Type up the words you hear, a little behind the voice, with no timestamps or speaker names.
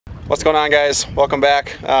What's going on, guys? Welcome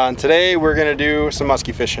back. Today we're gonna do some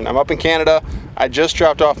musky fishing. I'm up in Canada. I just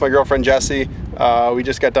dropped off my girlfriend Jessie. We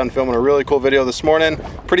just got done filming a really cool video this morning.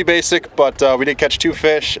 Pretty basic, but we did catch 2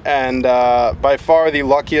 fish, and by far the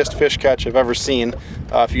luckiest fish catch I've ever seen.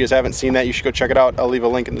 If you guys haven't seen that, you should go check it out. I'll leave a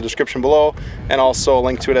link in the description below and also a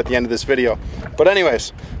link to it at the end of this video. But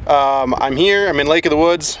anyways, I'm here, I'm in Lake of the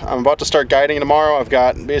Woods. I'm about to start guiding tomorrow. I've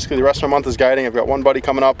got basically the rest of my month is guiding. I've got one buddy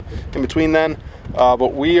coming up in between then.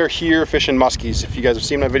 But we are here fishing muskies. If you guys have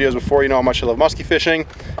seen my videos before, you know how much I love musky fishing,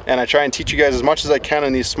 and I try and teach you guys as much as I can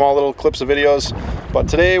in these small little clips of videos. But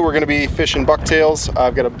today we're going to be fishing bucktails.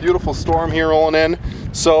 I've got a beautiful storm here rolling in,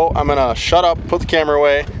 so I'm going to shut up, put the camera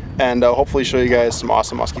away, and hopefully show you guys some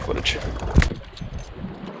awesome musky footage.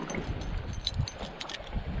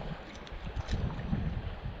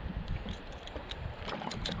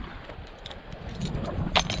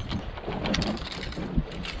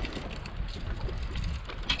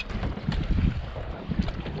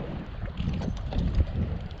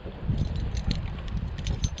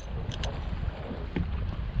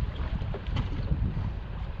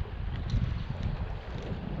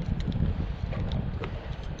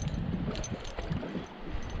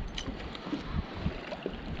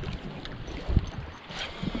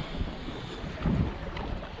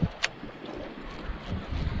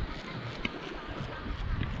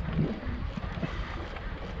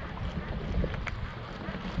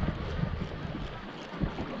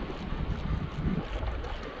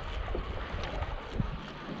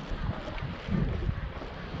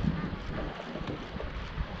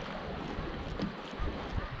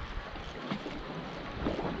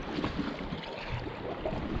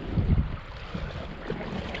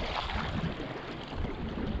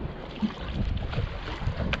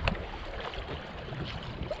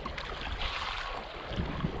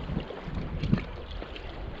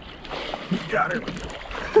 Got her.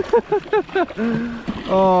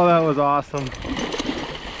 Oh, that was awesome.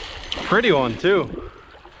 Pretty one too.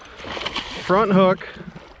 Front hook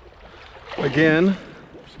again.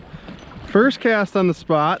 First cast on the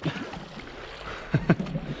spot.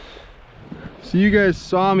 So you guys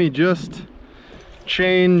saw me just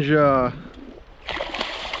change rods,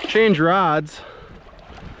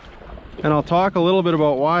 and I'll talk a little bit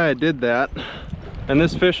about why I did that. And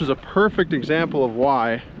this fish is a perfect example of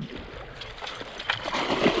why.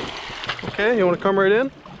 Okay, you want to come right in?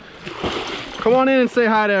 Come on in and say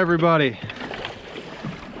hi to everybody.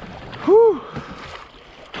 Whew.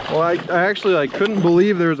 Well, I actually couldn't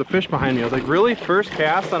believe there was a fish behind me. I was like, really? First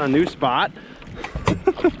cast on a new spot?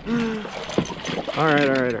 All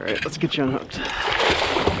right. Let's get you unhooked.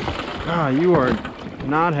 Ah, you are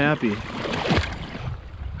not happy.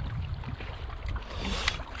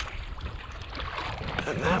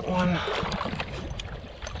 And that one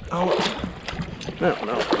out. That one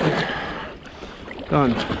out. There.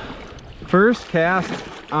 Done. First cast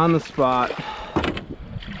on the spot.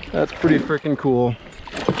 That's pretty freaking cool.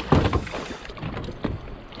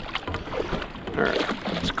 All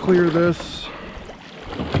right, let's clear this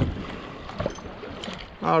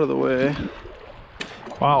out of the way.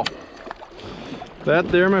 Wow. That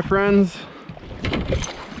there, my friends,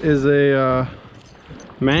 is a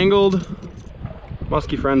mangled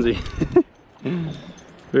musky frenzy.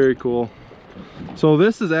 Very cool. So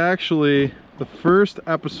this is actually the first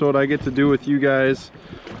episode I get to do with you guys.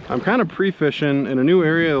 I'm kind of pre-fishing in a new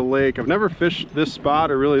area of the lake. I've never fished this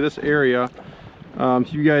spot or really this area.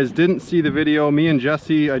 If you guys didn't see the video, me and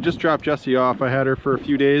Jessie, I just dropped Jessie off. I had her for a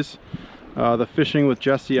few days, the fishing with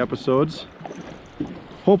Jessie episodes.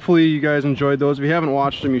 Hopefully you guys enjoyed those. If you haven't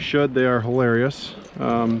watched them, you should. They are hilarious.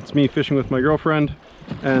 It's me fishing with my girlfriend,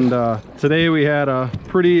 and today we had a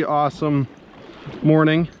pretty awesome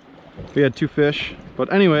morning. We had 2 fish,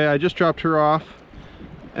 but anyway, I just dropped her off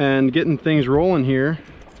and getting things rolling here,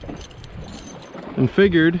 and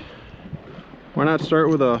figured why not start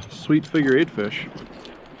with a sweet figure 8 fish.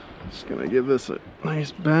 Just gonna give this a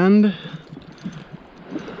nice bend,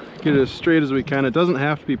 get it as straight as we can. It doesn't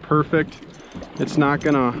have to be perfect. It's not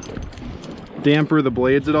gonna damper the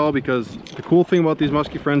blades at all, because the cool thing about these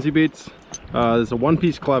musky frenzy baits is a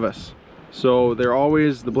 1-piece clevis. So they're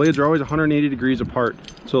always, the blades are always 180 degrees apart.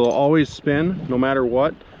 So they'll always spin no matter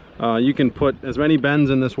what. You can put as many bends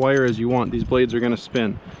in this wire as you want. These blades are gonna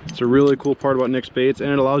spin. It's a really cool part about Nick's baits,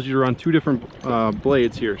 and it allows you to run 2 different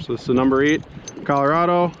blades here. So this is a number 8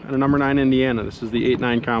 Colorado and a number 9 Indiana. This is the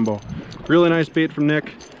 8-9 combo. Really nice bait from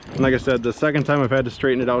Nick. And like I said, the second time I've had to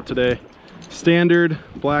straighten it out today. Standard,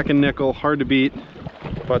 black and nickel, hard to beat.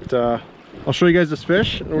 But I'll show you guys this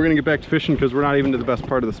fish, and we're gonna get back to fishing because we're not even to the best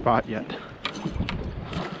part of the spot yet.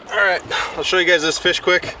 All right, I'll show you guys this fish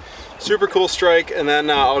quick. super cool strike, and then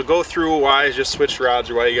I'll go through why I just switched rods,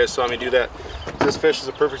 or why you guys saw me do that. This fish is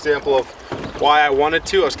a perfect example of why I wanted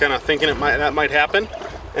to. I was kind of thinking that might happen,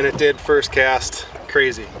 and it did first cast.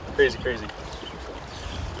 Crazy, crazy, crazy.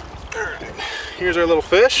 All right, here's our little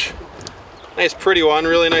fish. Nice pretty one,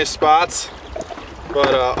 really nice spots.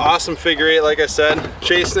 But awesome figure eight, like I said.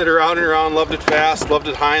 Chasing it around and around, loved it fast, loved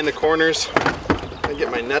it high in the corners. I get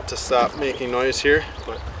my net to stop making noise here,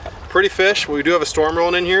 but pretty fish. We do have a storm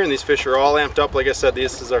rolling in here, and these fish are all amped up. Like I said,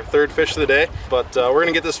 this is our third fish of the day, but we're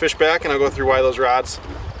gonna get this fish back, and I'll go through why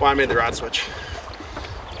I made the rod switch.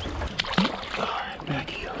 All right,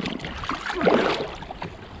 back you go.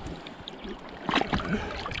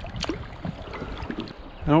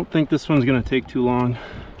 I don't think this one's gonna take too long.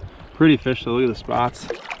 Pretty fish though, look at the spots.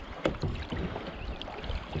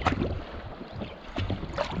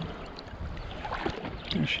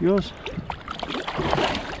 There she goes.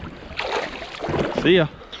 See ya.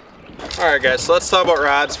 Alright guys, so let's talk about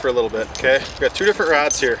rods for a little bit, okay? We've got two different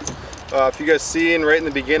rods here. If you guys seen right in the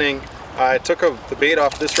beginning, I took the bait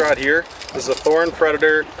off this rod here. This is a Thorn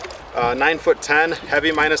Predator 9'10",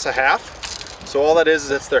 heavy -1/2. So all that is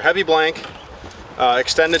it's their heavy blank,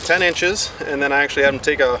 extended 10 inches, and then I actually had them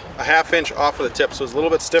take a 1/2 inch off of the tip, so it's a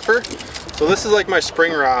little bit stiffer. So this is like my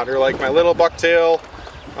spring rod, or like my little bucktail,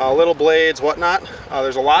 little blades, whatnot.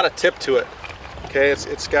 There's a lot of tip to it. Okay,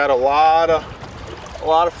 it's got a lot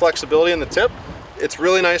of flexibility in the tip. It's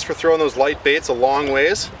really nice for throwing those light baits a long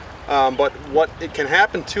ways. But what it can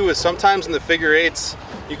happen too is sometimes in the figure eights,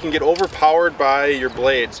 you can get overpowered by your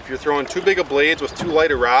blades. If you're throwing too big of blades with too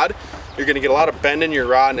light a rod, you're going to get a lot of bend in your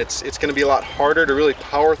rod, and it's going to be a lot harder to really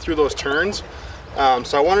power through those turns.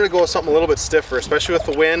 So I wanted to go with something a little bit stiffer, especially with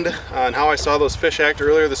the wind and how I saw those fish act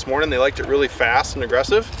earlier this morning. They liked it really fast and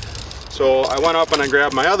aggressive. So I went up and I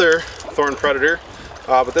grabbed my other Thorn Predator,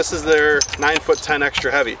 but this is their 9'10"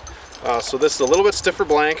 extra heavy. So this is a little bit stiffer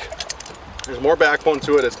blank. There's more backbone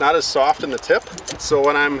to it. It's not as soft in the tip. So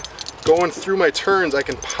when I'm going through my turns, I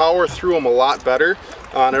can power through them a lot better.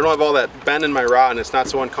 And I don't have all that bend in my rod, and it's not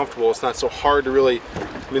so uncomfortable. It's not so hard to really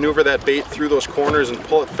maneuver that bait through those corners and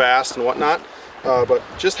pull it fast and whatnot. But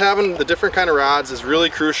just having the different kind of rods is really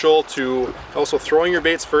crucial to also throwing your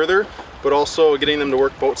baits further, but also getting them to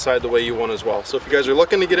work boat side the way you want as well. So if you guys are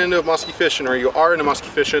looking to get into musky fishing, or you are into musky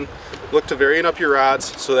fishing, look to varying up your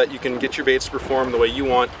rods so that you can get your baits to perform the way you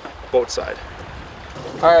want boat side.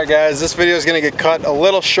 Alright guys, this video is going to get cut a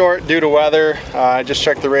little short due to weather. I just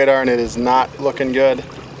checked the radar and it is not looking good.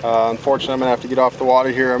 Unfortunately, I'm going to have to get off the water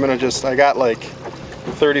here. I got like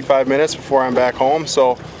 35 minutes before I'm back home,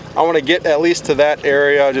 so I want to get at least to that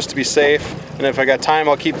area just to be safe, and if I got time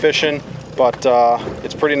I'll keep fishing, but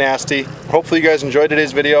it's pretty nasty. Hopefully you guys enjoyed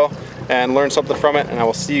today's video and learned something from it, and I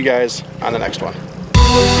will see you guys on the next one.